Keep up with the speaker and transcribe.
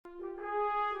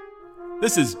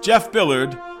This is Jeff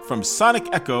Billard from Sonic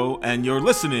Echo, and you're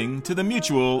listening to the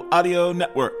Mutual Audio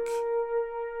Network.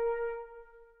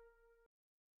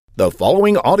 The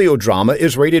following audio drama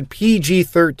is rated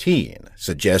PG-13,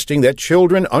 suggesting that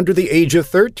children under the age of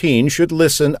 13 should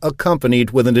listen accompanied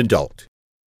with an adult.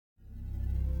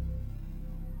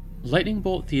 Lightning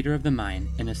Bolt Theater of the Mind,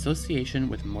 in association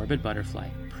with Morbid Butterfly,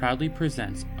 proudly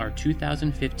presents our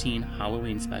 2015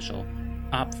 Halloween special,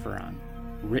 Opferon,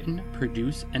 written,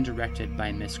 produced, and directed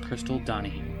by Miss Crystal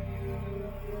Donahue.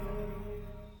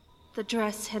 The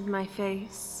dress hid my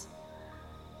face.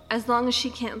 As long as she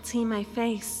can't see my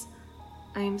face,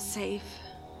 I am safe.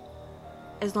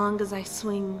 As long as I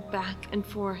swing back and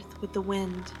forth with the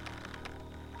wind,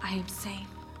 I am safe.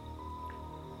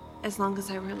 As long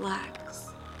as I relax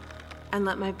and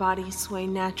let my body sway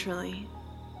naturally,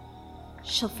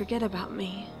 she'll forget about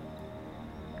me.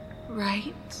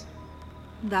 Right?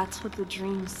 That's what the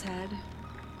dream said.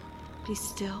 Be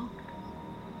still.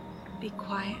 Be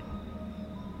quiet.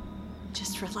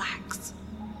 Just relax.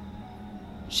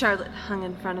 Charlotte hung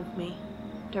in front of me,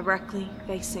 directly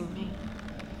facing me.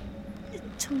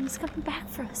 Tony's coming back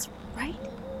for us, right?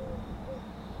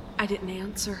 I didn't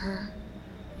answer her.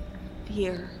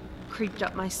 Fear creeped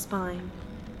up my spine,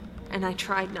 and I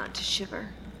tried not to shiver.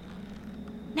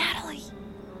 Natalie,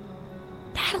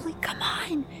 come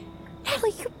on!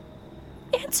 Natalie, you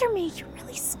answer me. You're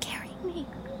really scaring me.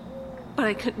 But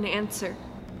I couldn't answer.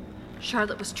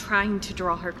 Charlotte was trying to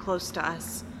draw her close to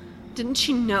us. Didn't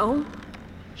she know?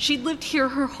 She'd lived here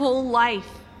her whole life.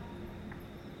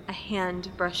 A hand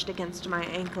brushed against my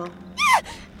ankle.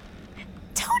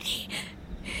 Tony!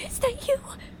 Is that you?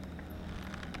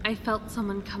 I felt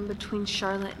someone come between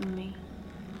Charlotte and me.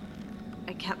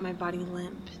 I kept my body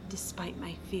limp despite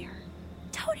my fear.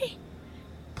 Tony!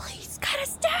 Please cut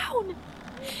us down!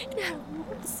 Natalie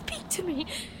won't speak to me.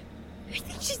 I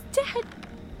think she's dead.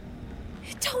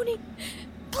 Tony,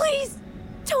 please!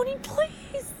 Tony,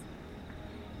 please!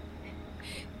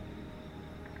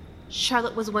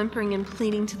 Charlotte was whimpering and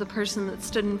pleading to the person that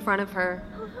stood in front of her.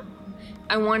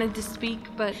 I wanted to speak,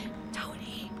 but...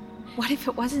 Tony! What if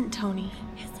it wasn't Tony?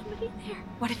 Is somebody there?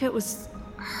 What if it was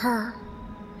her?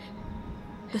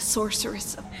 The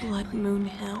sorceress of Blood Moon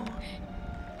Hill.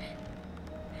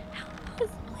 Help us,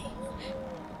 please.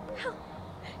 Help.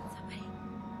 Somebody.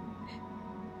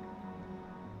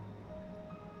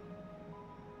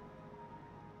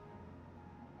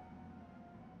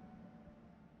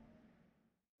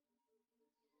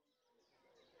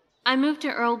 I moved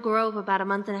to Earl Grove about a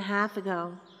month and a half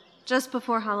ago, just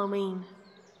before Halloween.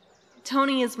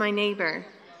 Tony is my neighbor.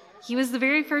 He was the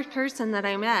very first person that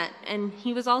I met, and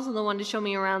he was also the one to show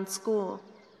me around school.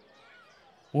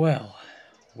 Well,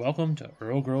 welcome to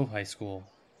Earl Grove High School.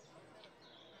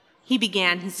 He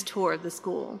began his tour of the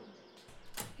school.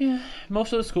 Yeah,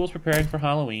 most of the school's preparing for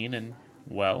Halloween, and,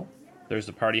 well, there's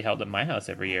a party held at my house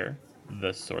every year,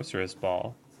 the Sorceress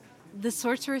Ball. The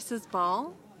Sorceress's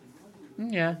Ball?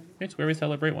 Yeah, it's where we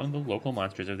celebrate one of the local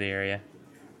monsters of the area.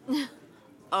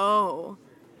 Oh,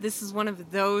 this is one of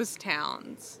those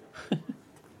towns.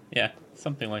 Yeah,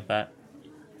 something like that.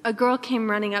 A girl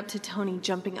came running up to Tony,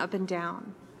 jumping up and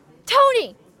down.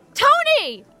 Tony!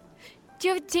 Tony! Do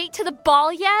you have a date to the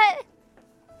ball yet?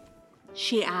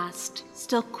 She asked,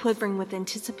 still quivering with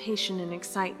anticipation and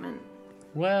excitement.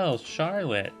 Well,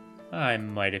 Charlotte, I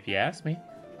might if you asked me.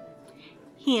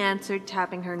 He answered,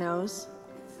 tapping her nose.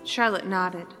 Charlotte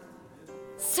nodded.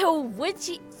 So would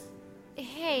you...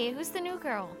 Hey, who's the new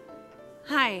girl?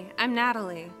 Hi, I'm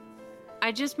Natalie.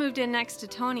 I just moved in next to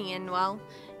Tony and, well,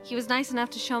 he was nice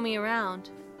enough to show me around.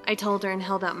 I told her and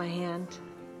held out my hand.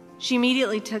 She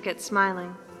immediately took it,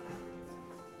 smiling.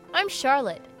 I'm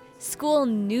Charlotte, school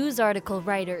news article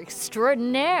writer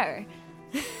extraordinaire.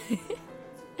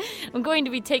 I'm going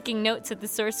to be taking notes at the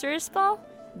Sorcerer's Ball,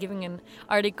 giving an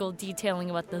article detailing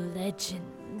about the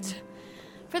legend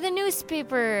for the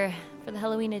newspaper for the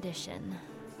Halloween edition.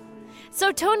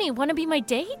 So, Tony, want to be my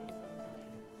date?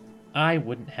 I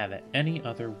wouldn't have it any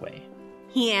other way.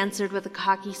 He answered with a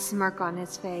cocky smirk on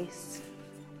his face.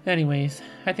 Anyways,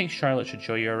 I think Charlotte should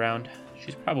show you around.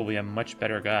 She's probably a much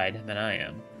better guide than I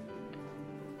am.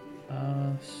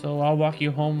 So I'll walk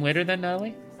you home later then,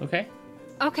 Natalie? Okay?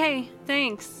 Okay,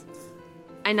 thanks.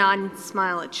 I nod and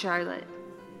smile at Charlotte.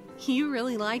 You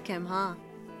really like him, huh?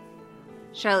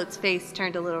 Charlotte's face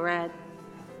turned a little red.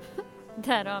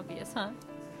 That obvious, huh?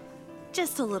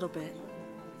 Just a little bit.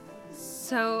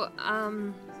 So,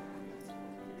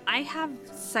 I have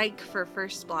psych for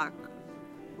first block.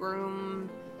 Room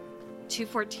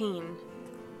 214.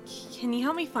 Can you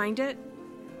help me find it?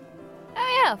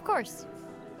 Oh yeah, of course.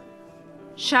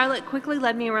 Charlotte quickly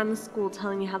led me around the school,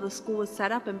 telling me how the school was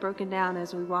set up and broken down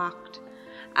as we walked.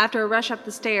 After a rush up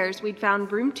the stairs, we'd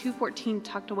found room 214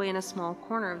 tucked away in a small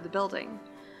corner of the building.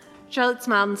 Charlotte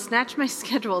smiled and snatched my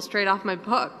schedule straight off my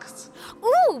books.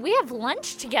 Ooh, we have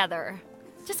lunch together.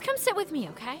 Just come sit with me,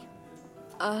 okay?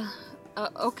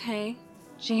 Okay.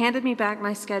 She handed me back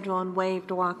my schedule and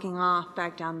waved, walking off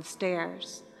back down the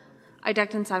stairs. I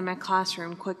ducked inside my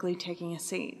classroom, quickly taking a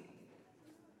seat.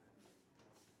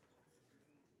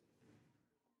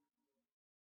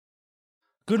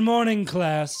 Good morning,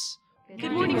 class.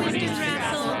 Good morning, Mr.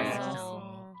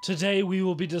 Drassel. Today we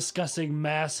will be discussing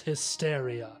mass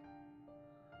hysteria.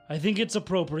 I think it's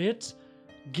appropriate,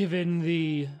 given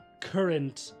the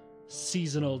current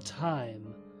seasonal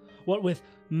time. What with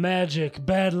magic,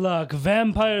 bad luck,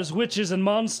 vampires, witches, and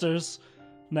monsters.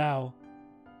 Now,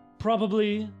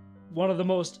 probably one of the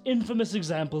most infamous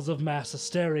examples of mass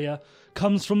hysteria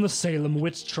comes from the Salem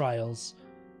witch trials,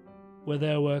 where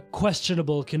there were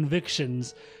questionable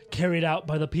convictions carried out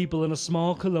by the people in a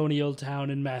small colonial town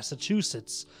in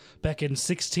Massachusetts back in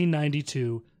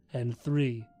 1692 and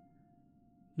 3.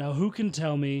 Now, who can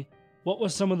tell me what were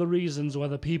some of the reasons why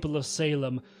the people of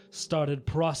Salem started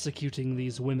prosecuting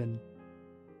these women?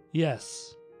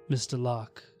 Yes, Mr.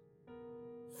 Locke.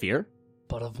 Fear?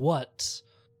 But of what?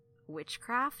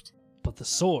 Witchcraft? But the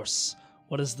source.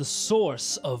 What is the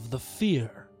source of the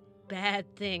fear?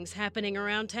 Bad things happening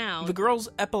around town. The girl's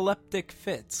epileptic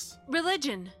fits.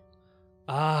 Religion.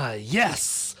 Ah,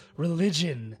 yes!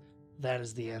 Religion. That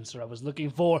is the answer I was looking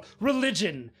for.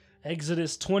 Religion!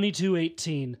 Exodus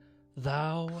 22:18.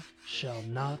 Thou shalt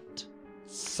not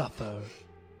suffer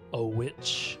a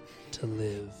witch to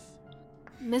live.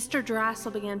 Mr.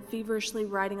 Drassel began feverishly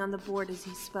writing on the board as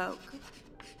he spoke.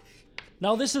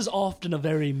 Now, this is often a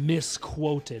very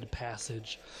misquoted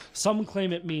passage. Some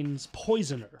claim it means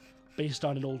poisoner, based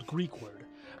on an old Greek word.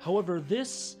 However,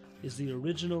 this is the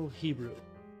original Hebrew.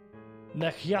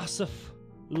 Mechyasef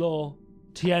lo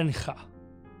tiencha.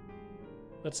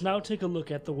 Let's now take a look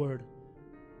at the word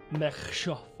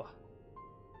mechshofa,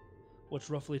 which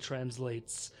roughly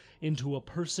translates into a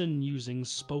person using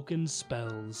spoken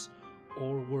spells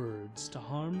or words to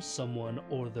harm someone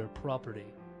or their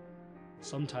property.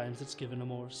 Sometimes it's given a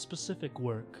more specific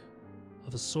work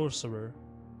of a sorcerer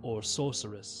or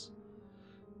sorceress.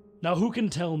 Now, who can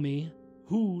tell me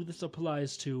who this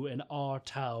applies to in our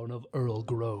town of Earl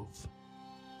Grove?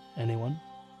 Anyone?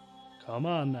 Come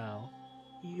on now.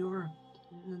 You're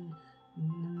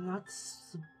not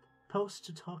supposed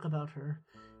to talk about her,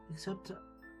 except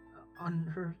on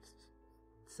her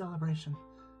celebration.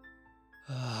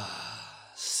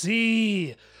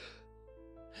 See?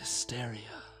 Hysteria,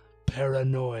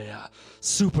 paranoia,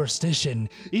 superstition.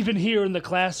 Even here in the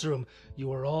classroom,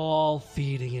 you are all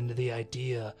feeding into the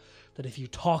idea that if you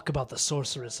talk about the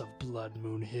sorceress of Blood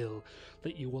Moon Hill,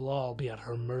 that you will all be at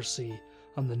her mercy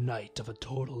on the night of a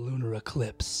total lunar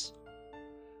eclipse,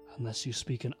 unless you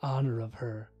speak in honor of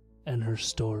her and her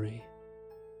story.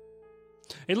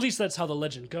 At least that's how the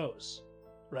legend goes,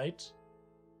 right?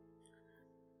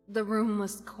 The room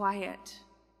was quiet.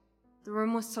 The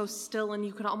room was so still, and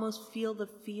you could almost feel the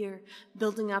fear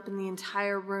building up in the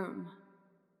entire room.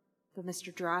 But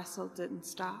Mr. Drassel didn't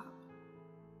stop.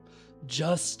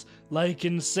 Just like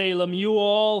in Salem, you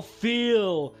all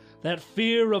feel that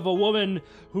fear of a woman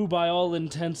who, by all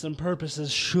intents and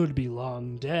purposes, should be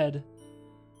long dead.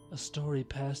 A story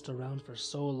passed around for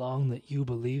so long that you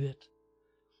believe it.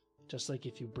 Just like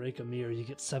if you break a mirror, you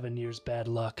get 7 years bad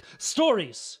luck.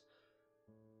 Stories!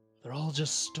 They're all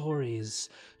just stories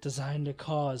designed to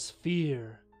cause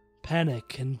fear,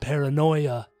 panic, and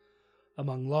paranoia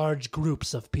among large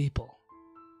groups of people.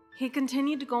 He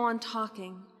continued to go on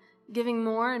talking, giving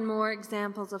more and more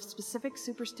examples of specific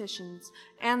superstitions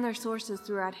and their sources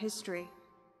throughout history.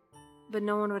 But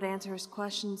no one would answer his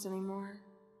questions anymore.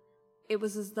 It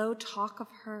was as though talk of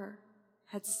her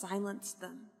had silenced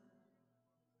them.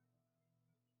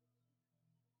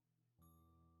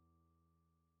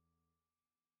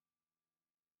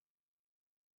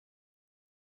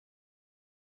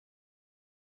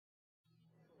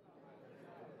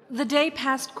 The day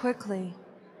passed quickly,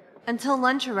 until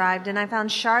lunch arrived and I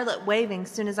found Charlotte waving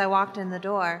soon as I walked in the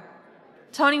door.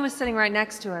 Tony was sitting right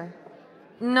next to her.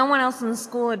 No one else in the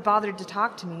school had bothered to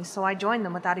talk to me, so I joined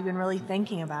them without even really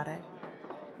thinking about it.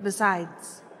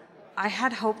 Besides, I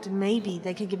had hoped maybe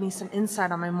they could give me some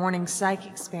insight on my morning psych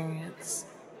experience.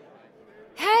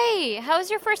 Hey, how's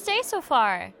your first day so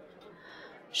far?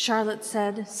 Charlotte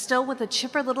said, still with a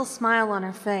chipper little smile on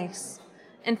her face.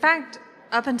 In fact,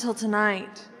 up until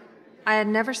tonight, I had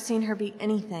never seen her be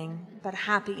anything but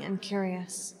happy and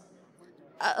curious.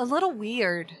 A little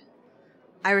weird.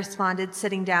 I responded,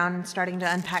 sitting down and starting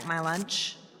to unpack my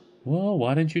lunch. Well,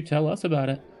 why didn't you tell us about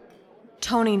it?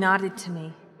 Tony nodded to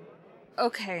me.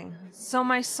 Okay, so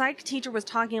my psych teacher was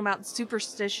talking about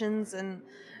superstitions and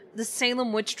the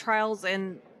Salem witch trials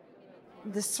and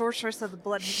the sorceress of the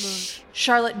blood moon.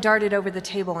 Charlotte darted over the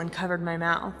table and covered my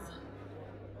mouth.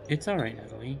 It's alright,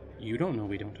 Natalie. You don't know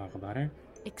we don't talk about her.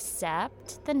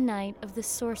 Except the night of the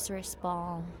sorceress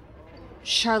ball.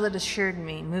 Charlotte assured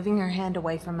me, moving her hand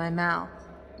away from my mouth.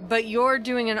 But you're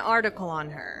doing an article on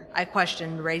her, I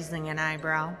questioned, raising an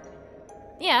eyebrow.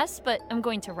 Yes, but I'm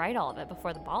going to write all of it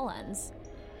before the ball ends.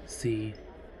 See,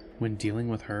 when dealing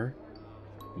with her,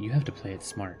 you have to play it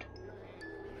smart.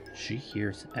 She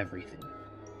hears everything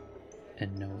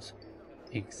and knows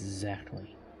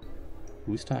exactly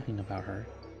who's talking about her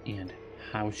and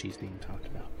how she's being talked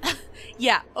about.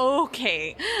 Yeah,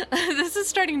 okay. This is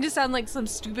starting to sound like some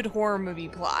stupid horror movie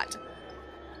plot.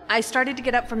 I started to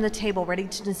get up from the table, ready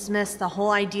to dismiss the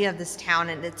whole idea of this town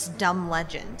and its dumb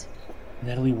legend.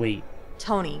 Natalie, wait.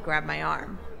 Tony grabbed my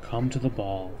arm. Come to the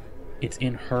ball. It's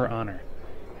in her honor.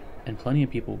 And plenty of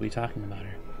people will be talking about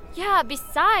her. Yeah,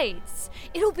 besides,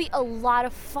 it'll be a lot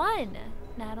of fun.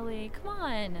 Natalie, come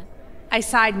on. I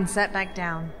sighed and sat back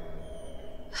down.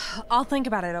 I'll think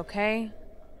about it, okay?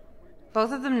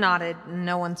 Both of them nodded, and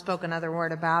no one spoke another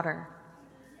word about her.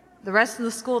 The rest of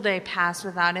the school day passed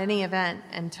without any event,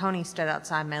 and Tony stood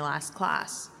outside my last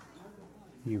class.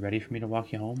 You ready for me to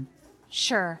walk you home?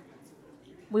 Sure.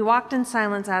 We walked in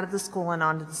silence out of the school and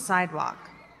onto the sidewalk.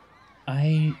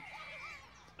 I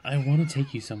want to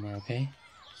take you somewhere, okay?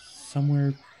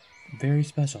 Somewhere very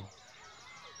special.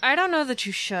 I don't know that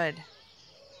you should.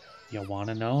 You want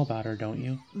to know about her, don't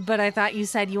you? But I thought you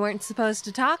said you weren't supposed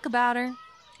to talk about her.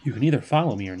 You can either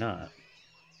follow me or not.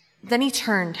 Then he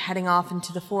turned, heading off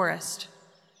into the forest.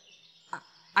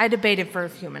 I debated for a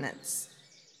few minutes.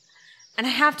 And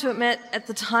I have to admit, at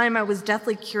the time I was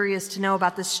deathly curious to know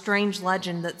about this strange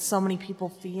legend that so many people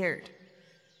feared.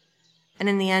 And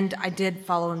in the end, I did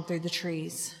follow him through the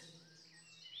trees.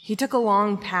 He took a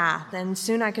long path, and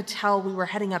soon I could tell we were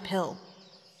heading uphill.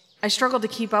 I struggled to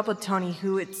keep up with Tony,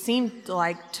 who it seemed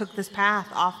like took this path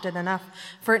often enough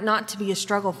for it not to be a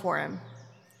struggle for him.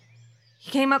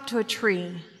 He came up to a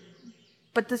tree,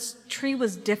 but this tree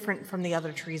was different from the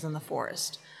other trees in the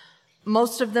forest.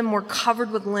 Most of them were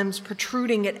covered with limbs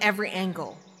protruding at every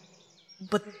angle.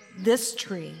 But this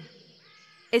tree,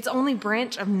 its only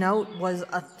branch of note was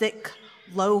a thick,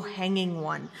 low-hanging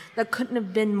one that couldn't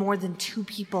have been more than 2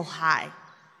 people high.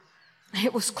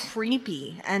 It was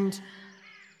creepy, and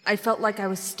I felt like I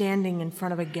was standing in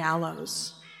front of a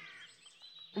gallows.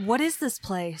 What is this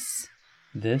place?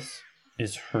 This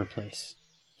is her place.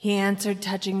 He answered,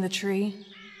 touching the tree.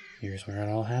 Here's where it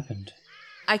all happened.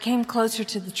 I came closer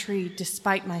to the tree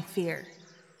despite my fear.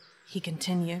 He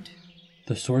continued.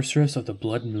 The sorceress of the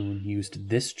blood moon used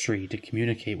this tree to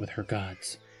communicate with her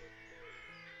gods.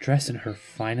 Dressed in her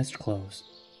finest clothes,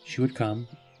 she would come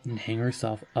and hang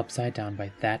herself upside down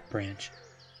by that branch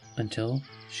until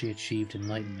she achieved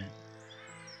enlightenment.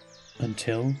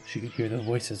 Until she could hear the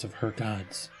voices of her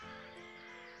gods.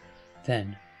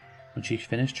 Then, when she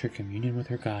finished her communion with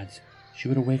her gods, she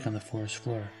would awake on the forest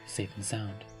floor, safe and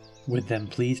sound, with them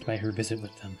pleased by her visit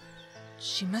with them.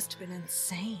 She must have been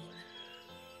insane.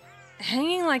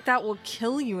 Hanging like that will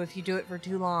kill you if you do it for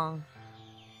too long.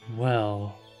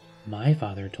 Well, my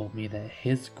father told me that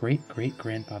his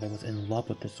great-great-grandfather was in love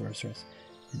with the sorceress,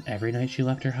 and every night she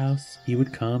left her house, he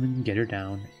would come and get her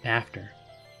down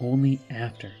only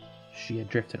after, she had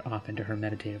drifted off into her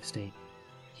meditative state.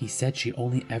 He said she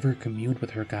only ever communed with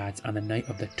her gods on the night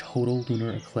of the total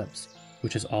lunar eclipse,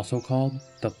 which is also called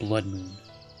the blood moon.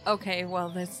 Okay, well,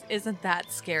 this isn't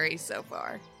that scary so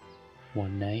far.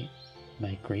 One night,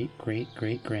 my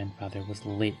great-great-great-grandfather was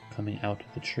late coming out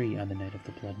of the tree on the night of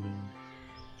the blood moon.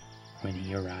 When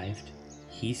he arrived,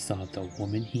 he saw the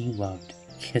woman he loved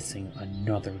kissing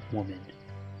another woman.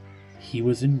 He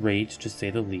was enraged, to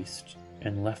say the least,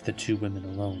 and left the 2 women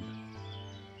alone.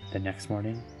 The next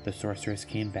morning, the sorceress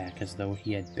came back as though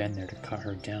he had been there to cut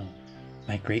her down.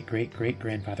 My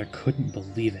great-great-great-grandfather couldn't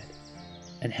believe it,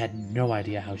 and had no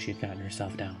idea how she had gotten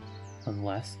herself down,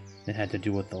 unless it had to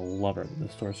do with the lover that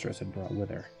the sorceress had brought with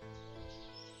her.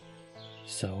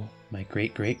 So, my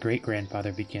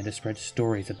great-great-great-grandfather began to spread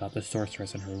stories about the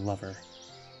sorceress and her lover.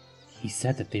 He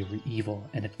said that they were evil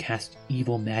and had cast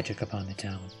evil magic upon the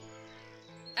town.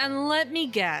 And let me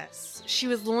guess, she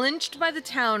was lynched by the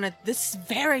town at this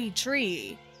very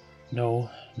tree. No,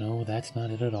 that's not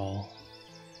it at all.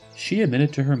 She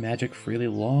admitted to her magic freely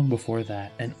long before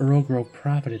that, and Earl Grove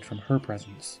profited from her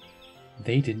presence.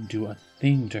 They didn't do a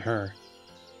thing to her.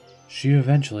 She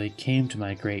eventually came to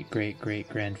my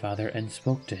great-great-great-grandfather and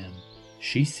spoke to him.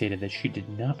 She stated that she did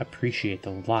not appreciate the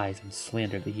lies and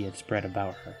slander that he had spread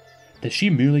about her, that she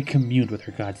merely communed with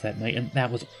her gods that night, and that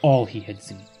was all he had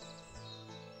seen.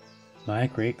 My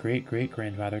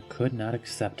great-great-great-grandfather could not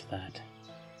accept that,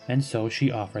 and so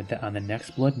she offered that on the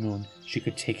next blood moon she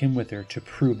could take him with her to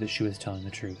prove that she was telling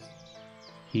the truth.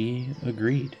 He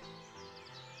agreed.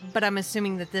 But I'm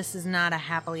assuming that this is not a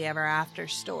happily ever after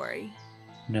story.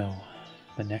 No.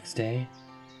 The next day,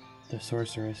 the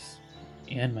sorceress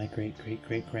and my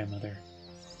great-great-great-grandmother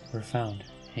were found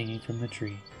hanging from the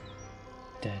tree,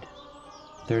 dead.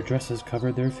 Their dresses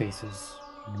covered their faces,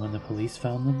 and when the police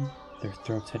found them, their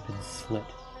throats had been slit,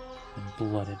 and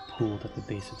blood had pooled at the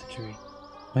base of the tree.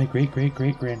 My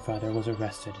great-great-great-grandfather was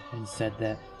arrested and said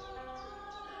that,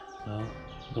 well,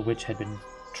 the witch had been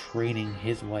training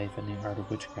his wife in the art of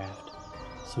witchcraft,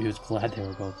 so he was glad they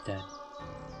were both dead.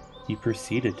 He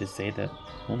proceeded to say that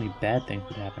only bad things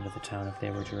would happen to the town if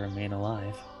they were to remain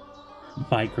alive.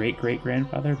 My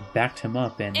great-great-grandfather backed him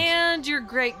up and... And your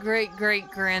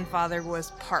great-great-great-grandfather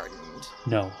was pardoned.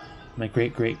 No, my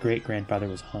great-great-great-grandfather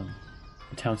was hung.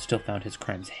 The town still found his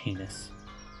crimes heinous.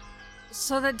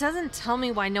 So that doesn't tell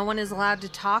me why no one is allowed to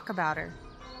talk about her.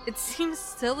 It seems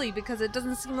silly because it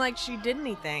doesn't seem like she did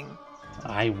anything.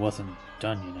 I wasn't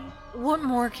done, you know. What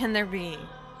more can there be?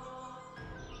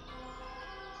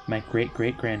 My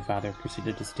great-great-grandfather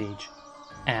proceeded to stage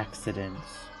accidents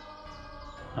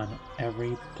on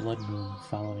every blood moon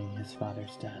following his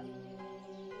father's death,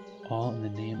 all in the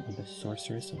name of the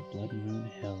sorceress of Blood Moon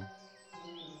Hill.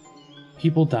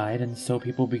 People died, and so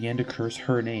people began to curse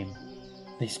her name.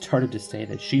 They started to say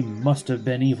that she must have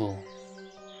been evil.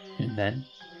 And then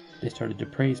they started to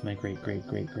praise my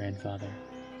great-great-great-grandfather.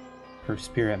 Her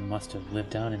spirit must have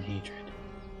lived on in hatred,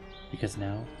 because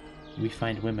now we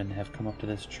find women that have come up to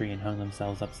this tree and hung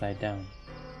themselves upside down.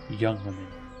 Young women,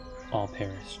 all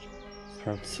perished,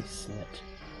 throats slit.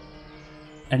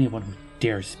 Anyone who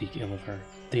dares speak ill of her,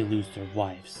 they lose their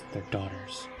wives, their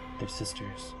daughters, their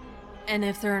sisters. And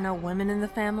if there are no women in the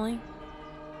family?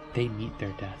 They meet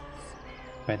their deaths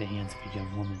by the hands of a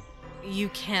young woman. You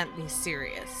can't be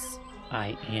serious.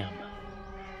 I am.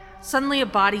 Suddenly a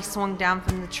body swung down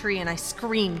from the tree and I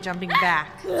screamed, jumping back.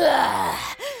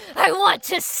 I want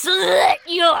to slit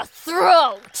your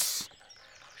throat!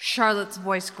 Charlotte's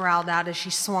voice growled out as she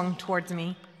swung towards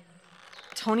me.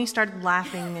 Tony started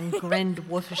laughing and grinned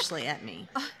wolfishly at me.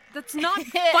 That's not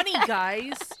funny,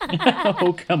 guys.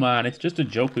 Oh, come on. It's just a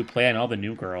joke we play on all the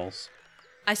new girls.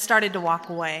 I started to walk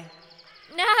away.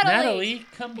 Natalie,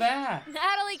 come back.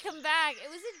 Natalie, come back. It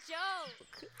was a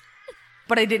joke.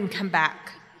 But I didn't come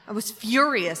back. I was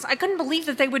furious. I couldn't believe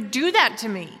that they would do that to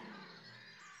me.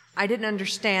 I didn't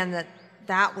understand that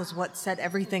that was what set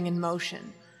everything in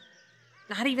motion.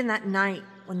 Not even that night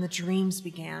when the dreams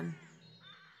began.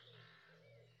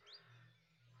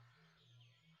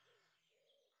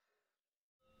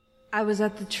 I was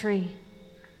at the tree.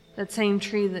 That same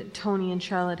tree that Tony and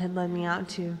Charlotte had led me out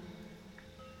to.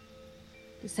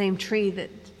 The same tree that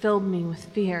filled me with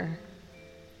fear,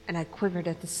 and I quivered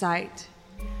at the sight.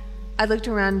 I looked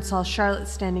around and saw Charlotte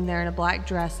standing there in a black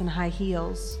dress and high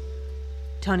heels.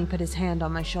 Tony put his hand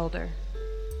on my shoulder.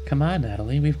 Come on,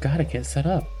 Natalie, we've got to get set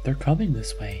up. They're coming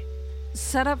this way.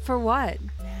 Set up for what?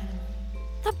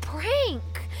 The prank!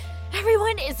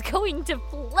 Everyone is going to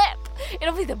flip!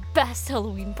 It'll be the best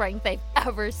Halloween prank they've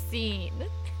ever seen.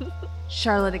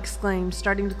 Charlotte exclaimed,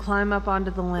 starting to climb up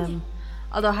onto the limb.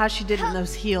 Although how she did it in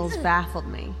those heels baffled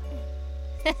me.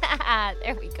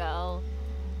 There we go.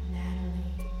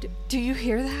 Do you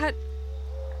hear that?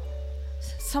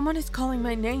 Someone is calling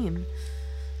my name.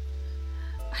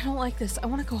 I don't like this. I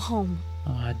want to go home.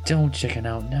 Don't chicken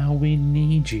out now. We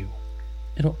need you.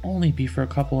 It'll only be for a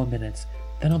couple of minutes.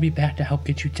 Then I'll be back to help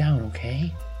get you down,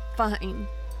 okay? Fine.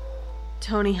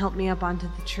 Tony helped me up onto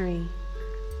the tree.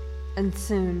 And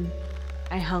soon,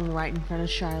 I hung right in front of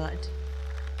Charlotte.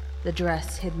 The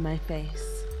dress hid my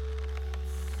face.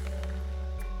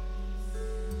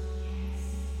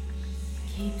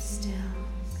 Keep still.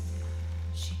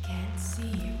 She can't see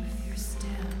you if you're still.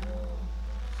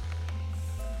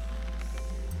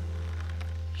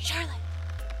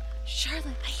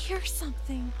 Charlotte, I hear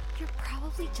something. You're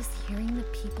probably just hearing the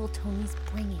people Tony's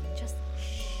bringing. Just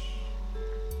shh.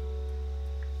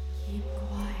 Keep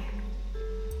quiet.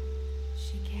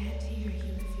 She can't hear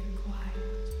you if you're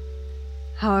quiet.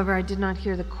 However, I did not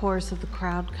hear the chorus of the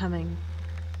crowd coming.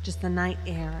 Just the night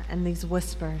air and these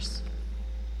whispers.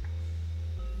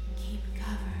 Keep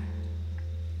cover.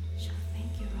 She'll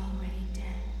think you're already dead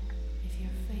if your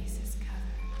face is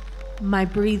covered. My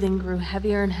breathing grew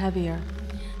heavier and heavier.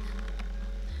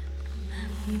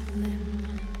 Keep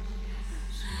limp.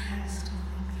 She has to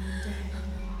make you dead.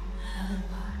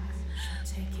 Otherwise, she'll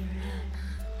take your head.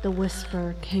 The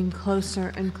whisper came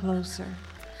closer and closer.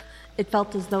 It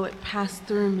felt as though it passed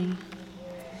through me.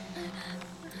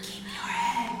 Keep your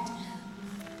head.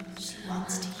 She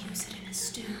wants to use it in a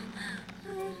stew.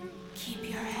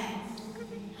 Keep your head.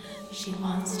 She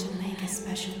wants to make a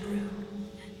special brew.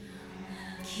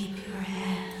 Keep your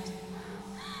head.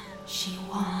 She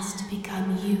wants to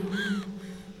become you.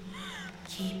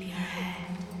 Keep your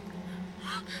head.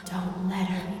 Don't let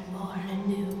her be born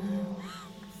anew.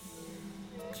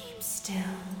 Keep still.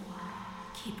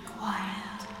 Keep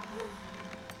quiet.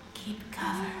 Keep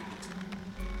covered.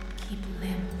 Keep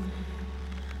limp.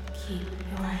 Keep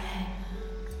your head.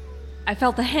 I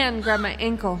felt a hand grab my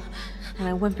ankle, and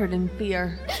I whimpered in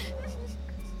fear.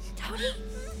 Tony?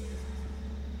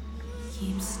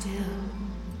 Keep still.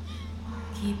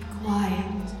 Keep quiet.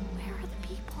 Where are the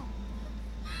people?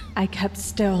 I kept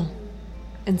still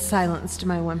and silenced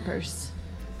my whimpers.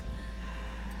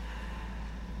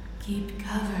 Keep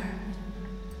covered.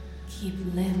 Keep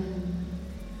limp.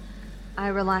 I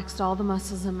relaxed all the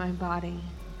muscles in my body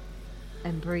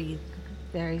and breathed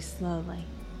very slowly.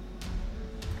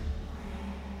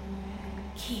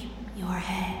 Keep your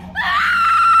head.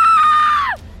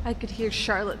 I could hear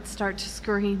Charlotte start to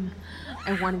scream.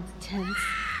 I wanted to tense,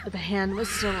 but the hand was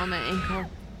still on my ankle,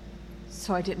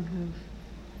 so I didn't move.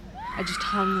 I just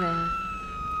hung there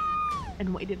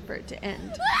and waited for it to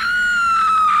end.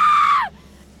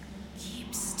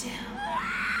 Keep still.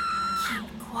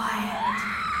 Keep quiet.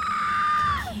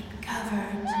 Keep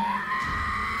covered.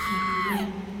 Keep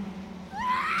limp.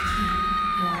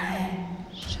 Keep your head.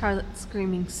 Charlotte's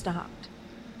screaming stopped,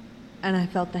 and I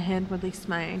felt the hand release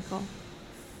my ankle.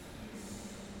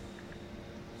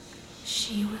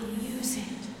 She will use it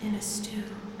in a stew.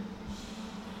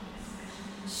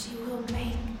 She will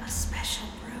make a special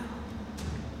brew.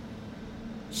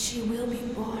 She will be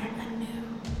born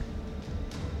anew.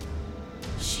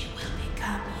 She will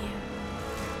become you.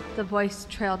 The voice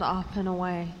trailed off and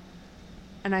away,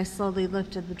 and I slowly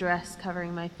lifted the dress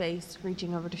covering my face,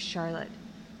 reaching over to Charlotte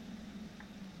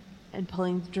and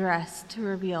pulling the dress to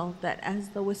reveal that, as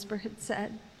the whisper had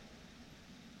said,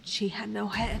 she had no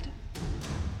head.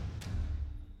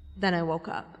 Then I woke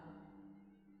up.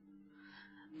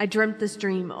 I dreamt this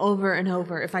dream over and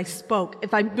over. If I spoke,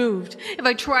 if I moved, if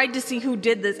I tried to see who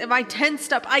did this, if I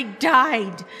tensed up, I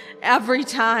died every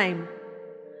time.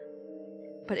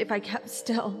 But if I kept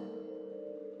still,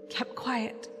 kept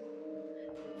quiet,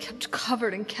 kept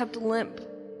covered and kept limp,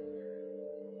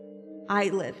 I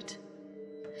lived.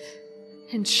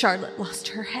 And Charlotte lost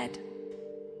her head.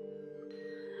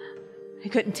 I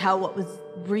couldn't tell what was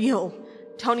real.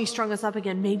 Tony strung us up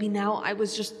again. Maybe now I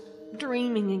was just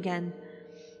dreaming again.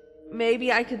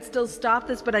 Maybe I could still stop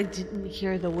this, but I didn't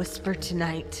hear the whisper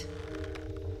tonight.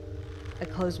 I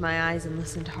closed my eyes and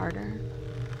listened harder.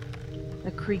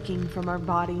 The creaking from our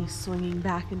bodies swinging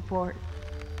back and forth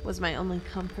was my only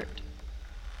comfort.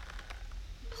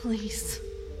 Please,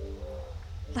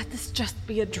 let this just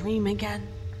be a dream again.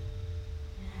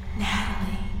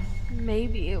 Natalie.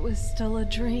 Maybe it was still a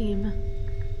dream.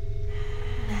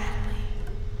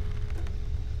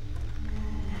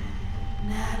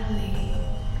 Natalie,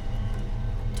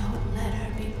 don't let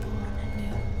her be born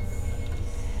anew.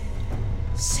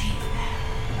 Save her.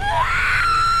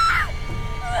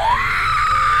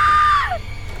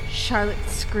 Charlotte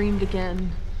screamed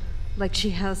again, like she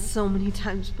has so many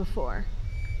times before.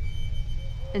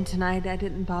 And tonight I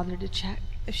didn't bother to check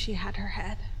if she had her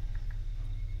head.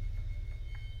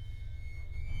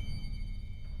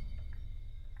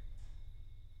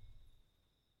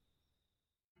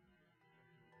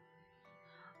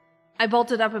 I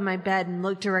bolted up in my bed and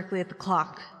looked directly at the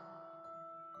clock.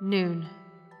 Noon,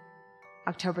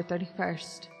 October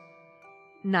 31st,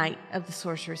 night of the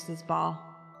Sorceress's Ball.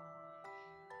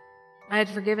 I had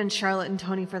forgiven Charlotte and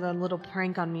Tony for their little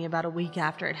prank on me about a week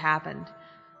after it happened,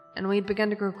 and we'd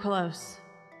begun to grow close.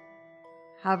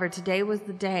 However, today was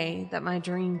the day that my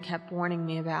dream kept warning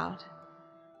me about.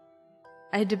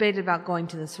 I had debated about going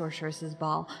to the Sorceress's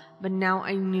Ball, but now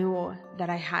I knew that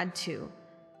I had to.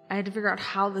 I had to figure out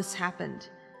how this happened.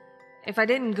 If I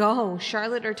didn't go,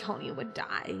 Charlotte or Tony would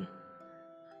die.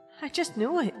 I just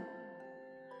knew it.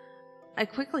 I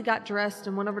quickly got dressed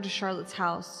and went over to Charlotte's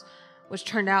house, which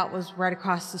turned out was right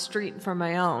across the street from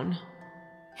my own.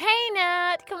 Hey,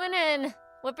 Nat, coming in.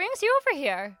 What brings you over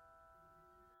here?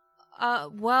 I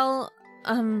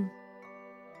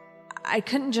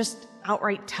couldn't just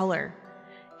outright tell her,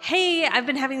 hey, I've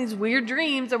been having these weird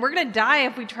dreams and we're gonna die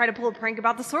if we try to pull a prank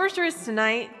about the sorceress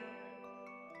tonight.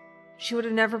 she would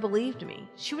have never believed me.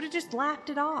 She would have just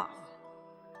laughed it off.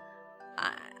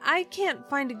 I can't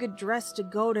find a good dress to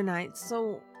go tonight,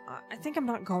 so I think I'm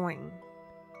not going.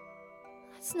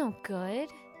 That's no good.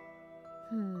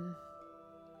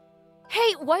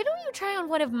 Hey, why don't you try on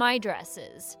one of my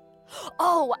dresses?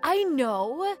 Oh, I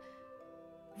know.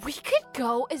 We could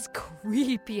go as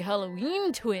creepy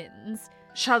Halloween twins.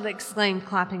 Charlotte exclaimed,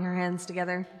 clapping her hands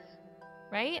together.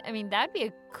 Right? I mean, that'd be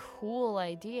a cool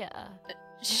idea.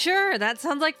 Sure, that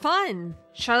sounds like fun.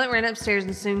 Charlotte ran upstairs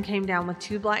and soon came down with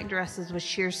 2 black dresses with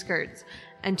sheer skirts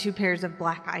and 2 pairs of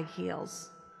black high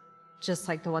heels, just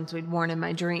like the ones we'd worn in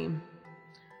my dream.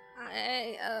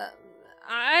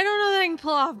 I don't know that I can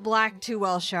pull off black too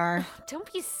well, Char.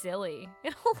 Don't be silly.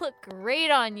 It'll look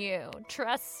great on you.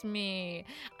 Trust me.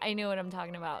 I know what I'm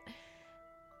talking about.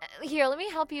 Here, let me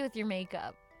help you with your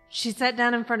makeup. She sat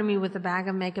down in front of me with a bag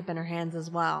of makeup in her hands as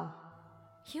well.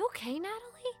 You okay, Natalie?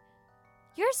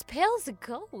 You're as pale as a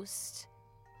ghost.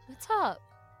 What's up?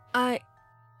 I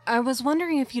was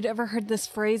wondering if you'd ever heard this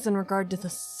phrase in regard to the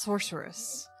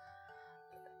sorceress.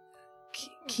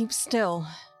 Keep still.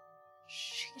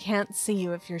 She can't see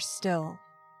you if you're still.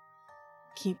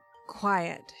 Keep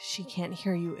quiet. She can't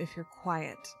hear you if you're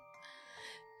quiet.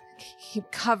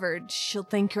 Keep covered. She'll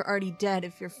think you're already dead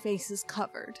if your face is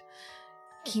covered.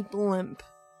 Keep limp.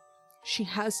 She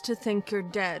has to think you're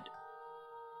dead.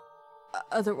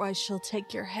 Otherwise, she'll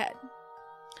take your head.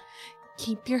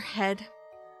 Keep your head.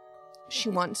 She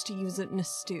wants to use it in a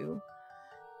stew.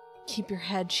 Keep your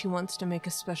head. She wants to make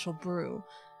a special brew.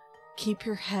 Keep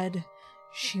your head.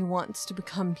 She wants to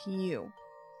become you.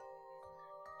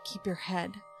 Keep your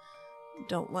head.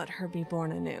 Don't let her be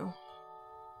born anew.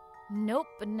 Nope,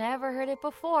 never heard it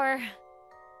before.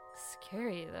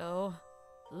 Scary, though.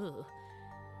 Ugh.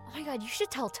 Oh my god, you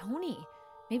should tell Tony.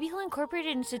 Maybe he'll incorporate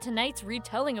it into tonight's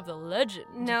retelling of the legend.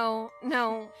 No,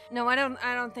 I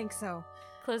don't think so.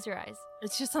 Close your eyes.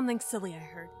 It's just something silly I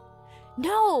heard.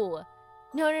 No!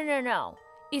 No.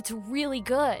 It's really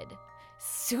good.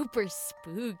 Super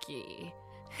spooky.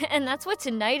 And that's what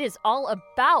tonight is all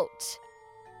about.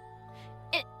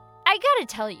 And I gotta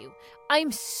tell you,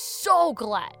 I'm so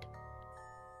glad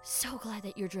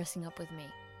that you're dressing up with me.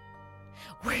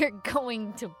 We're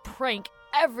going to prank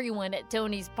everyone at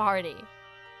Tony's party.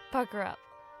 Pucker up.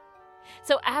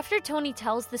 So after Tony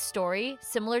tells the story,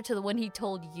 similar to the one he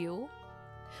told you,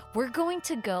 we're going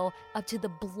to go up to the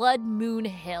Blood Moon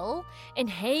Hill and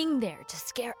hang there to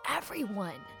scare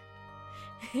everyone.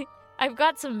 I've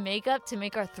got some makeup to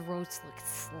make our throats look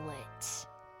slit.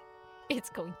 It's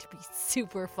going to be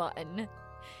super fun.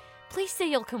 Please say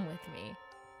you'll come with me.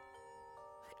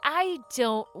 I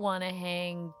don't want to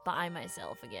hang by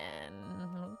myself again,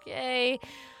 okay?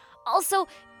 Also,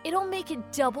 it'll make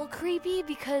it double creepy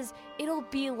because it'll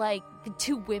be like the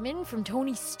 2 women from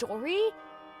Tony's story.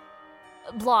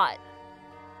 Blot.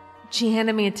 She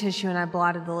handed me a tissue and I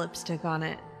blotted the lipstick on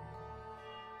it.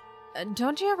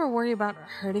 Don't you ever worry about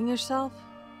hurting yourself?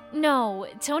 No,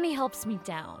 Tony helps me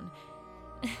down.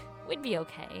 We'd be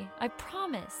okay, I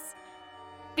promise.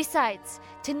 Besides,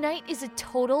 tonight is a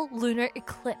total lunar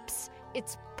eclipse.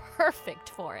 It's perfect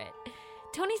for it.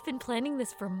 Tony's been planning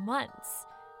this for months.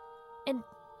 And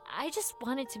I just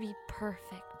want it to be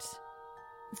perfect.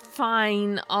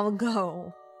 Fine, I'll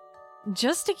go.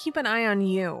 Just to keep an eye on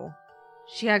you.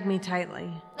 She hugged me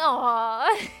tightly.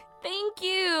 Aw, thank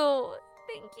you.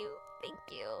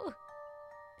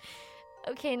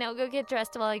 Okay, now go get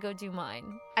dressed while I go do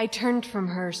mine. I turned from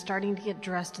her, starting to get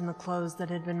dressed in the clothes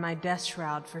that had been my death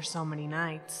shroud for so many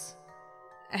nights.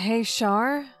 Hey,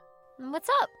 Char? What's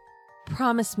up?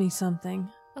 Promise me something.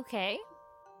 Okay.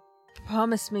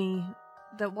 Promise me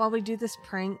that while we do this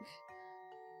prank,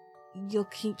 you'll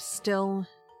keep still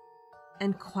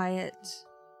and quiet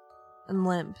and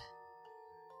limp.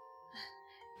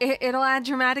 It'll add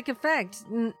dramatic effect,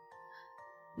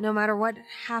 no matter what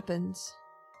happens.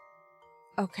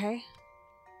 Okay?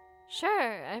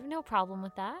 Sure, I have no problem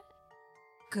with that.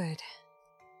 Good.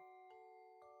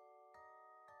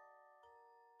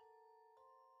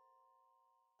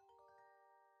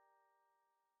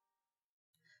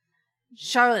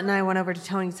 Charlotte and I went over to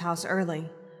Tony's house early.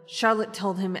 Charlotte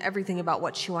told him everything about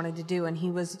what she wanted to do, and he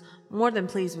was more than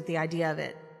pleased with the idea of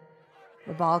it.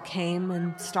 The ball came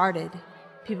and started.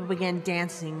 People began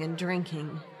dancing and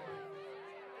drinking.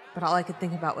 But all I could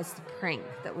think about was the prank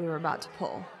that we were about to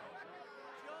pull.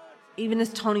 Even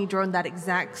as Tony droned that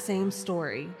exact same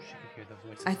story,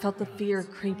 I felt the fear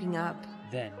creeping up,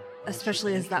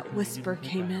 especially as that whisper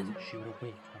came in. She would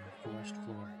awake on the forest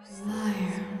floors.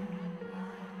 Liar.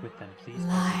 With them, please.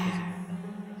 Liar.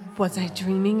 Was I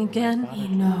dreaming again? He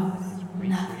knows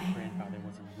nothing. Grandfather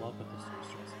was in love with the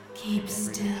sorceress. Keep Every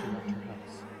still. night she left her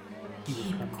house. He would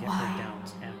Keep come get her quiet. down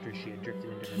after she had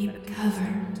drifted into her Keep meditation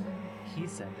covered. state. He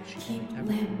said that she Keep only ever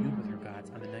limp. communed with her gods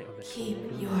on the night of the Keep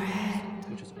total your moon, head.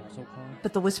 which is also called.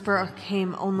 But the whisperer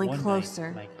came only One night,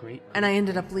 closer, my great and I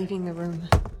ended up leaving the room.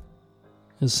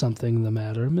 Is something the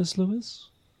matter, Miss Lewis?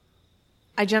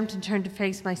 I jumped and turned to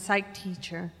face my psych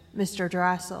teacher, Mr.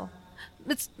 Drassel.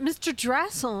 Mr.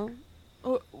 Drassel,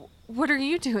 what are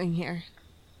you doing here?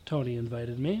 Tony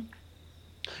invited me.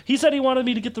 He said he wanted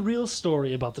me to get the real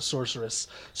story about the sorceress,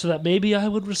 so that maybe I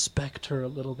would respect her a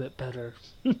little bit better.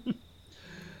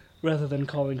 Rather than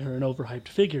calling her an overhyped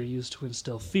figure used to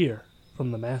instill fear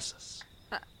from the masses.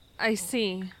 I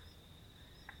see.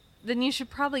 Then you should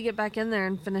probably get back in there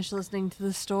and finish listening to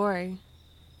the story.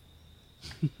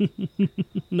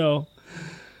 No,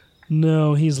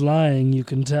 he's lying, you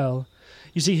can tell.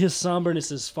 You see, his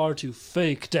somberness is far too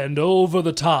faked and over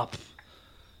the top.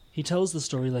 He tells the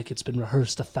story like it's been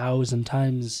rehearsed 1,000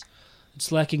 times.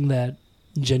 It's lacking that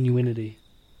genuinity.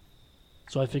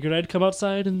 So I figured I'd come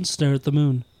outside and stare at the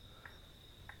moon.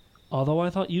 Although I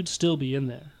thought you'd still be in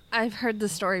there. I've heard the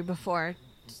story before.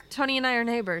 Tony and I are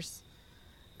neighbors.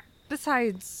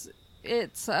 Besides,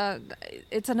 it's a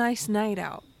nice night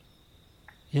out.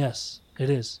 Yes, it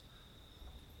is.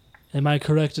 Am I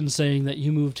correct in saying that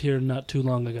you moved here not too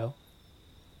long ago?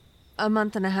 A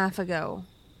month and a half ago.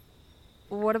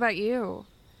 What about you?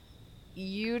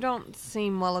 You don't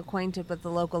seem well acquainted with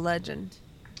the local legend.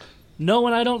 No,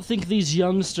 and I don't think these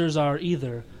youngsters are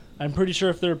either. I'm pretty sure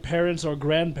if their parents or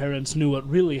grandparents knew what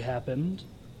really happened,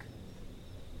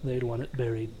 they'd want it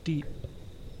buried deep.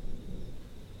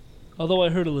 Although I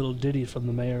heard a little ditty from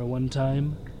the mayor one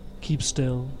time. Keep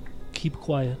still, keep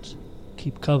quiet,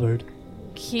 keep covered.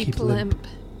 Keep limp.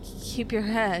 Keep your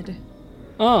head.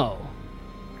 Oh,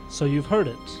 so you've heard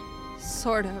it.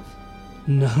 Sort of.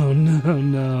 No,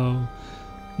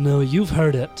 you've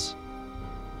heard it.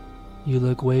 You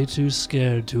look way too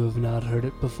scared to have not heard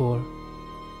it before.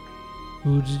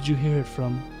 Who did you hear it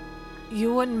from?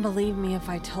 You wouldn't believe me if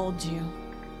I told you.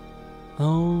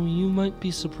 Oh, you might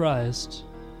be surprised.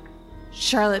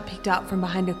 Charlotte peeked out from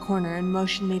behind a corner and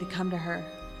motioned me to come to her.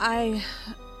 I'm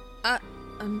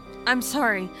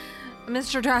sorry.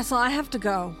 Mr. Drassel, I have to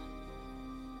go.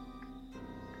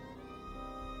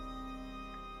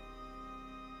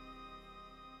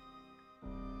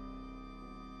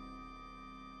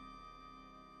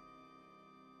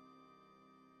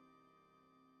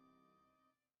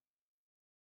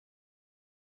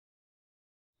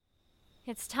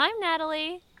 It's time,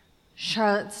 Natalie.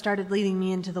 Charlotte started leading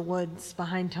me into the woods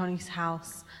behind Tony's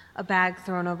house, a bag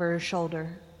thrown over her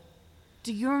shoulder.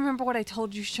 Do you remember what I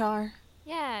told you, Char?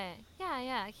 Yeah.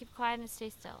 Keep quiet and stay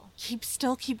still. Keep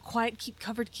still, keep quiet, keep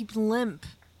covered, keep limp.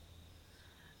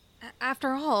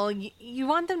 After all, you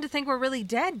want them to think we're really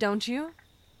dead, don't you?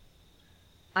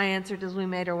 I answered as we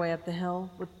made our way up the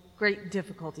hill, with great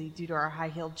difficulty due to our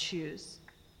high-heeled shoes.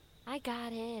 I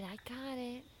got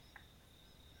it.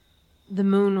 The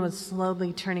moon was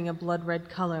slowly turning a blood-red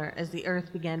color as the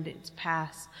earth began its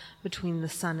pass between the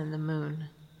sun and the moon.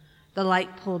 The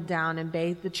light pulled down and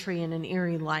bathed the tree in an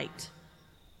eerie light.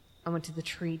 I went to the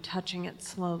tree, touching it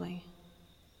slowly.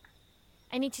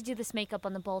 I need to do this makeup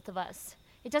on the both of us.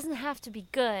 It doesn't have to be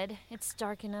good. It's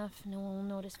dark enough. No one will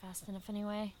notice fast enough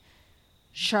anyway.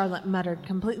 Charlotte muttered,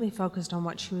 completely focused on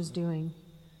what she was doing.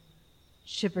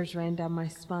 Shivers ran down my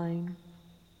spine.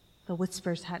 The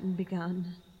whispers hadn't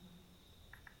begun.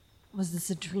 Was this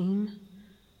a dream?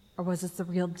 Or was this the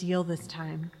real deal this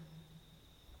time?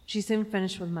 She soon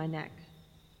finished with my neck.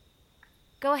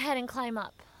 Go ahead and climb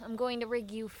up. I'm going to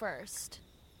rig you first.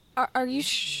 Are you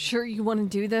sure you want to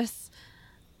do this?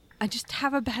 I just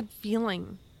have a bad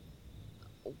feeling.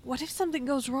 What if something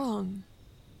goes wrong?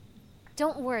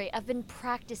 Don't worry, I've been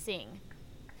practicing.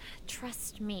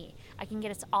 Trust me, I can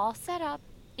get us all set up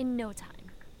in no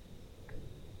time.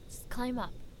 Just climb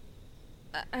up.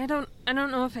 I don't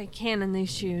know if I can in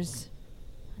these shoes.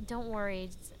 Don't worry,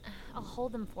 I'll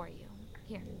hold them for you.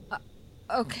 Here.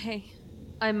 Okay.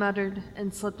 I muttered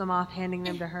and slipped them off, handing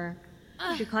them to her.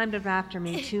 She climbed up after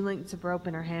me, 2 lengths of rope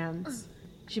in her hands.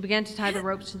 She began to tie the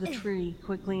ropes to the tree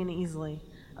quickly and easily,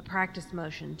 a practice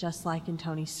motion just like in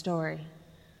Tony's story.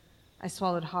 I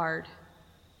swallowed hard.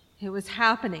 It was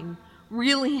happening,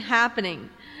 really happening,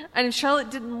 and if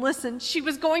Charlotte didn't listen, she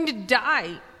was going to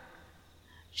die.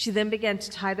 She then began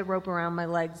to tie the rope around my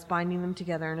legs, binding them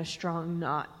together in a strong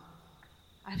knot.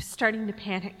 I was starting to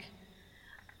panic.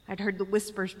 I'd heard the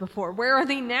whispers before. Where are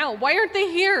they now? Why aren't they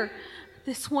here?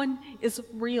 This one is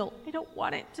real. I don't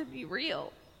want it to be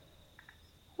real.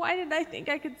 Why did I think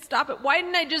I could stop it? Why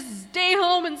didn't I just stay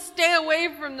home and stay away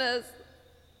from this?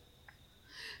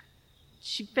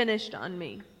 She finished on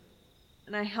me,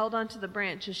 and I held onto the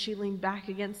branch as she leaned back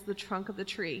against the trunk of the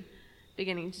tree,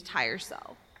 beginning to tie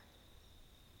herself.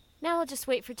 Now we'll just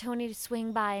wait for Tony to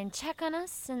swing by and check on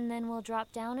us, and then we'll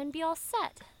drop down and be all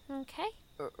set, okay?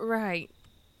 Right.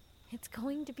 It's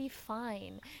going to be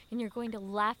fine, and you're going to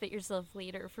laugh at yourself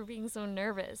later for being so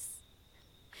nervous.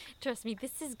 Trust me,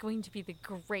 this is going to be the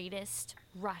greatest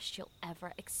rush you'll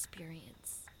ever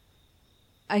experience.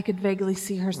 I could vaguely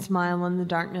see her smile in the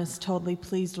darkness, totally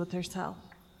pleased with herself.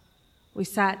 We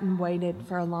sat and waited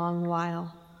for a long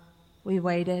while. We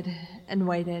waited and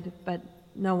waited, but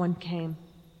no one came.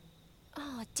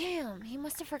 Oh, damn, he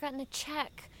must have forgotten to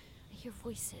check. I hear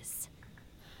voices.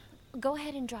 Go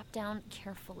ahead and drop down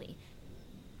carefully.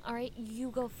 All right, you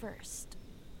go first.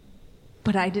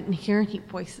 But I didn't hear any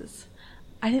voices.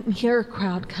 I didn't hear a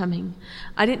crowd coming.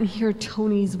 I didn't hear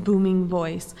Tony's booming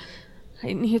voice. I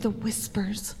didn't hear the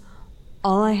whispers.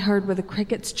 All I heard were the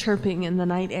crickets chirping in the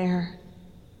night air.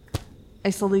 I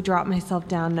slowly dropped myself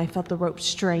down, and I felt the rope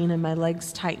strain and my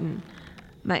legs tighten.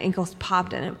 My ankles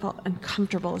popped, and it felt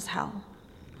uncomfortable as hell.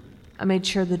 I made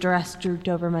sure the dress drooped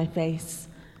over my face,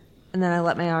 and then I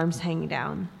let my arms hang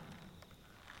down.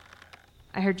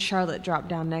 I heard Charlotte drop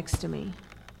down next to me.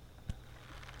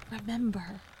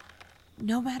 Remember,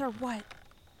 no matter what,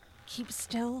 keep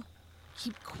still,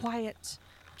 keep quiet,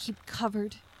 keep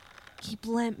covered, keep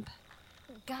limp.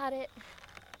 Got it.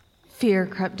 Fear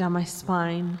crept down my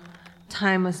spine.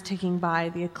 Time was ticking by,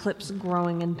 the eclipse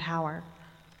growing in power.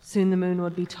 Soon the moon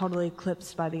would be totally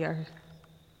eclipsed by the earth.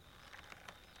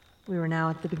 We were now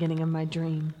at the beginning of my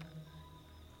dream.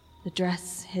 The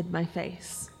dress hid my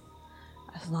face.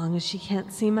 As long as she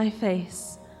can't see my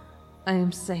face, I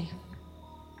am safe.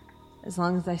 As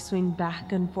long as I swing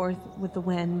back and forth with the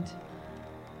wind,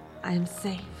 I am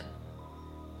safe.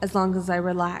 As long as I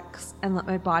relax and let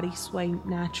my body sway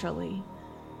naturally,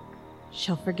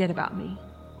 she'll forget about me.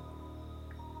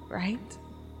 Right?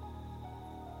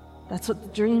 That's what the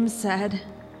dream said.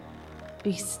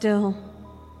 Be still.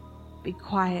 Be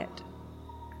quiet.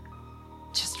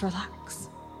 Just relax.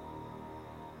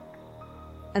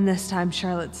 And this time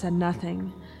Charlotte said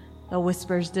nothing. The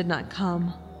whispers did not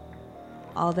come.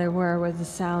 All there were was the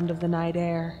sound of the night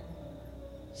air.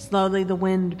 Slowly the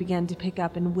wind began to pick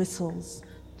up in whistles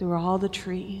through all the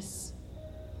trees.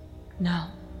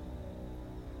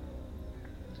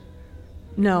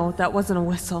 No, that wasn't a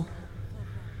whistle.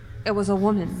 It was a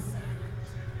woman.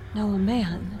 No, a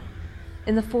man.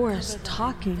 In the forest,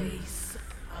 talking.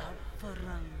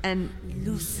 And it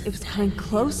was coming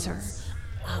closer.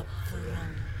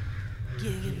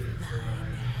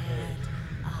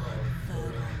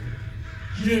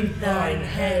 Give thine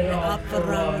head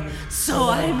offering, so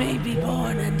I may be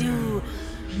born anew.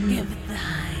 Give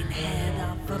thine head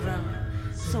offering,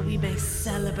 so we may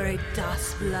celebrate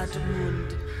Das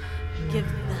Bloodmund. Give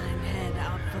thine head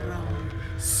offering,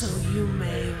 so you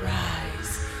may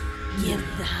rise. Give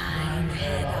thine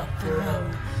head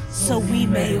offering, so we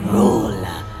may rule.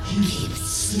 Keep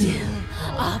still,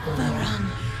 offering.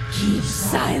 Keep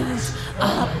silent,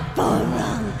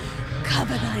 offering.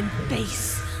 Cover thine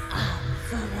face,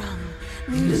 offering.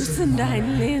 Loosen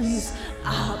thine limbs,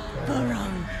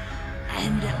 offering.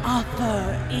 And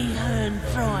offer Ehern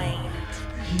Freund.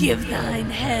 Give thine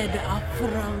head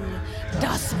offering.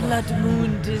 Das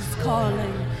Bloodmund is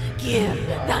calling. Give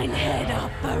thine head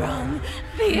offering.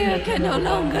 Fear can no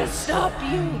longer stop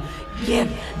you. Give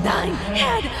thine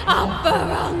head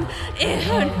offering.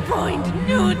 Ehern Freund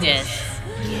nudis.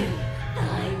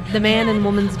 The man and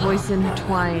woman's voice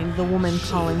intertwined, the woman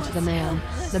calling to the man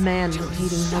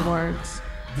repeating her words.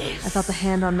 I felt the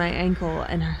hand on my ankle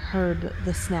and heard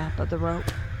the snap of the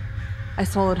rope. I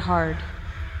swallowed hard.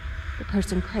 The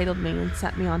person cradled me and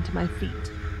set me onto my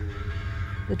feet.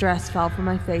 The dress fell from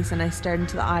my face and I stared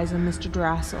into the eyes of Mr.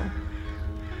 Drassel.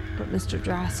 But Mr.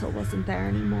 Drassel wasn't there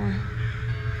anymore.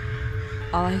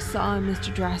 All I saw in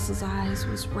Mr. Drassel's eyes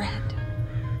was red.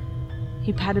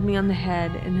 He patted me on the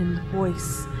head, and in the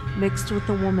voice mixed with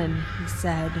the woman, he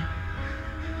said,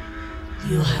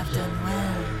 You have done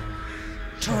well,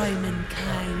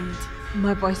 Troymankind.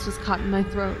 My voice was caught in my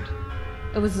throat.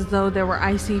 It was as though there were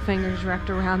icy fingers wrapped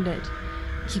around it.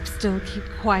 Keep still, keep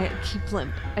quiet, keep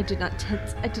limp. I did not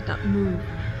tense, I did not move.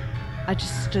 I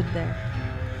just stood there.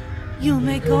 You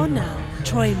may go now,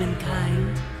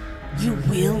 Troymankind. You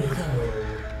will go,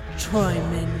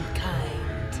 Troymankind.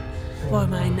 For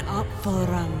mine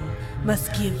Opferung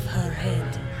must give her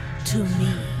head to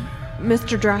me.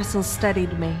 Mr. Drassel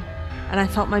steadied me, and I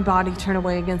felt my body turn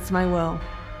away against my will.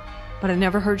 But I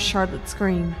never heard Charlotte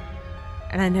scream,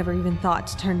 and I never even thought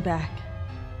to turn back.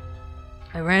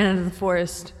 I ran out of the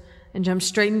forest and jumped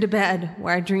straight into bed,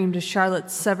 where I dreamed of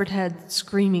Charlotte's severed head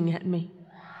screaming at me.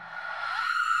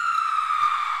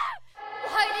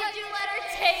 Why did you let her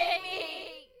take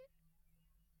me?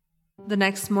 The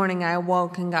next morning I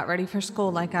awoke and got ready for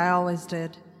school like I always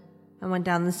did. I went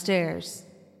down the stairs.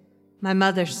 My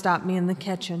mother stopped me in the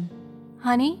kitchen.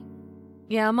 Honey?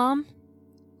 Yeah, Mom?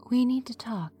 We need to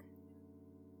talk.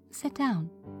 Sit down.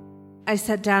 I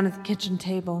sat down at the kitchen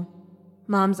table.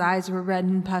 Mom's eyes were red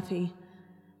and puffy.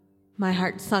 My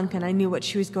heart sunk and I knew what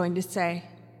she was going to say.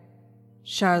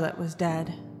 Charlotte was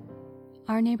dead.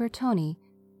 Our neighbor Tony,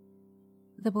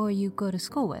 the boy you go to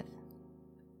school with.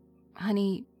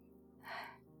 Honey,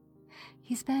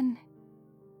 he's been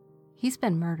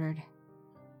murdered.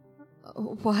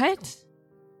 What?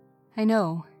 I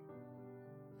know.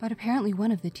 But apparently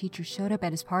one of the teachers showed up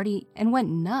at his party and went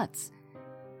nuts.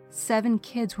 7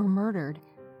 kids were murdered.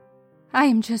 I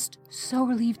am just so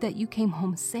relieved that you came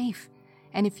home safe.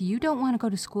 And if you don't want to go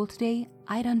to school today,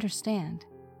 I'd understand.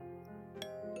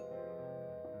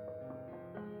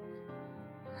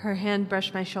 Her hand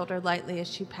brushed my shoulder lightly as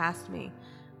she passed me,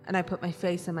 and I put my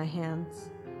face in my hands.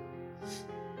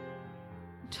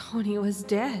 Tony was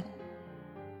dead.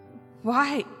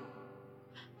 Why?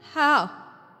 How?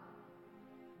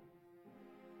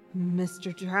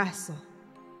 Mr. Drassel.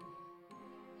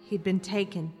 He'd been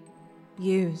taken,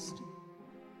 used,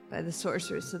 by the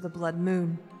sorceress of the Blood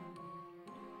Moon.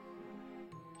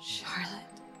 Charlotte.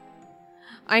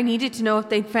 I needed to know if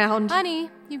they'd found... Honey,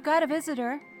 you've got a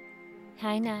visitor.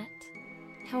 Hi, Nat.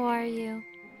 How are you?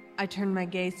 I turned my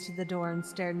gaze to the door and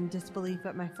stared in disbelief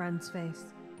at my friend's face.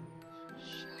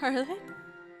 Charlotte?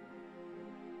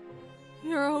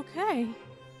 You're okay.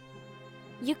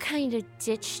 You kinda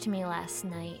ditched me last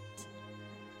night.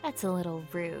 That's a little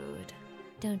rude,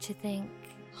 don't you think?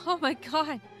 Oh my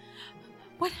God.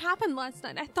 What happened last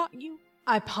night? I thought you...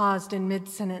 I paused in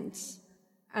mid-sentence,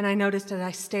 and I noticed as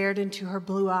I stared into her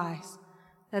blue eyes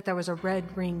that there was a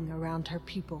red ring around her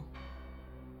pupil.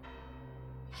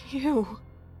 You're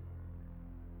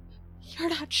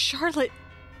not Charlotte.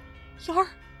 You're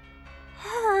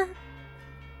her.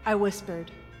 I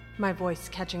whispered, my voice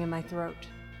catching in my throat.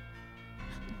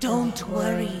 Don't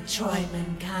worry,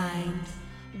 Troymankind.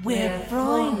 We're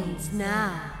friends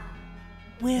now.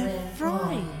 We're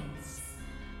friends.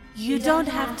 You don't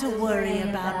have to worry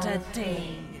about a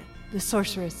thing. The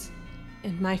sorceress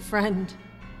and my friend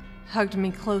hugged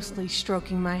me closely,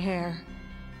 stroking my hair.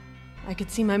 I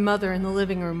could see my mother in the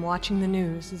living room watching the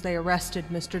news as they arrested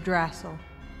Mr. Drassel.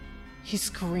 He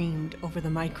screamed over the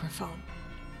microphone.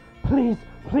 Please,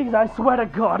 I swear to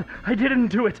God, I didn't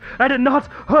do it. I did not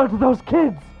hurt those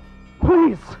kids.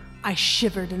 Please. I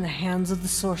shivered in the hands of the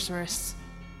sorceress.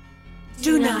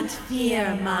 Do not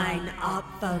fear mine,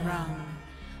 Opferung.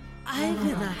 I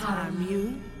will not harm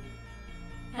you.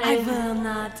 I will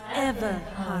not ever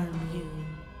harm you.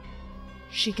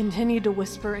 She continued to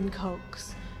whisper and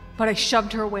coax, but I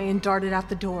shoved her away and darted out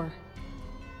the door.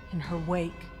 In her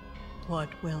wake, blood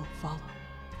will follow.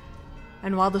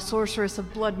 And while the sorceress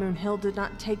of Blood Moon Hill did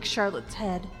not take Charlotte's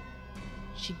head,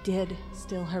 she did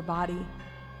steal her body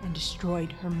and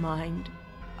destroyed her mind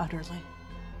utterly.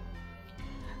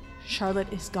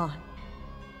 Charlotte is gone.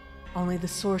 Only the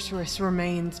sorceress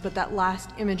remains, but that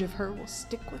last image of her will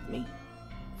stick with me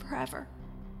forever.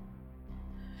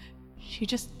 She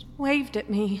just waved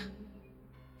at me,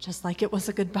 just like it was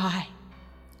a goodbye.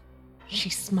 She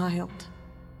smiled,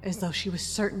 as though she was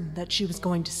certain that she was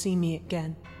going to see me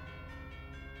again.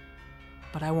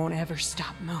 But I won't ever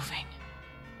stop moving.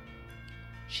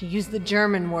 She used the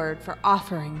German word for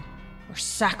offering or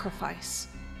sacrifice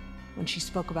when she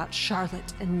spoke about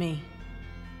Charlotte and me.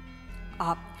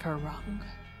 Opferung.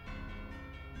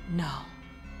 No.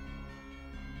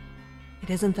 It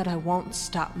isn't that I won't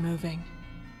stop moving.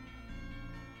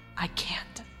 I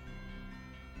can't.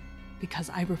 Because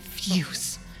I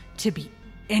refuse to be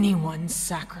anyone's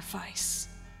sacrifice.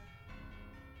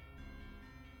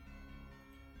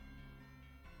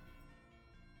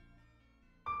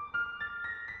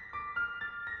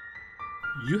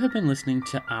 You have been listening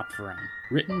to Opferung,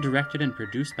 written, directed, and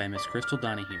produced by Miss Crystal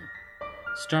Donahue,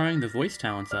 starring the voice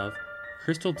talents of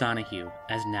Crystal Donahue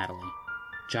as Natalie,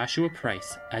 Joshua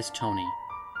Price as Tony,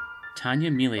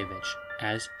 Tanya Milevich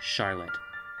as Charlotte,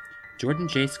 Jordan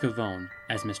J. Scavone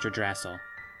as Mr. Drassel,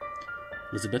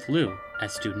 Elizabeth Liu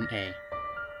as Student A,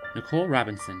 Nicole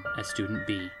Robinson as Student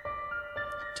B,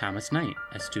 Thomas Knight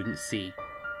as Student C,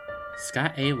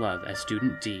 Scott A. Love as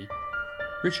Student D,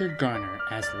 Richard Garner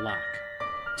as Locke,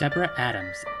 Deborah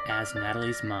Adams as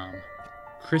Natalie's mom,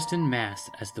 Kristen Mass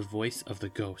as the voice of the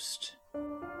ghost,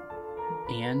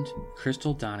 and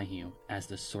Crystal Donahue as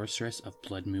the sorceress of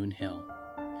Blood Moon Hill.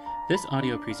 This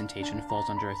audio presentation falls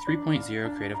under a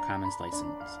 3.0 Creative Commons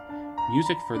license.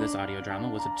 Music for this audio drama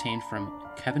was obtained from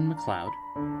Kevin MacLeod,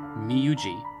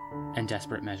 MiUG, and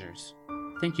Desperate Measures.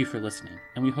 Thank you for listening,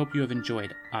 and we hope you have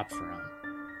enjoyed Opferon.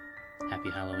 Happy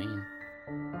Halloween.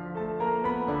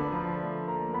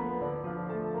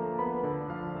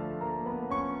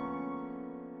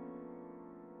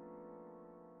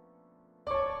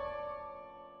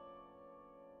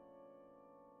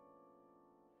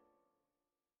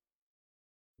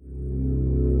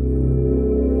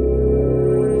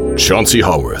 Chauncey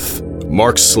Haworth,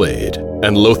 Mark Slade,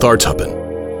 and Lothar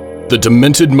Tuppen, the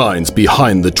demented minds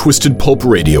behind the Twisted Pulp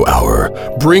Radio Hour,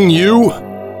 bring you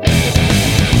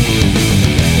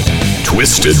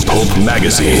Twisted Pulp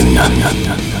Magazine.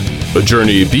 A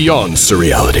journey beyond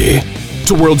surreality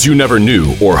to worlds you never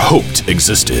knew or hoped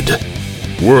existed.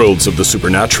 Worlds of the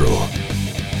supernatural.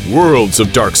 Worlds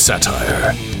of dark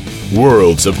satire.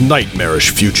 Worlds of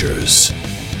nightmarish futures.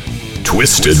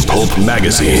 Twisted Pulp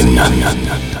Magazine.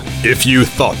 If you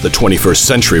thought the 21st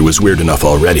century was weird enough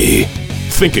already,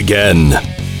 think again.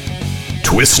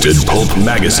 Twisted Pulp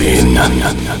Magazine.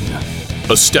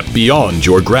 A step beyond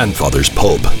your grandfather's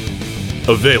pulp.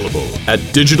 Available at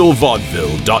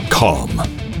digitalvaudeville.com.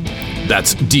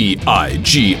 That's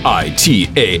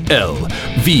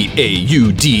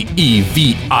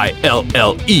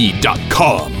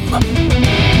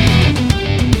digitalvaudeville.com.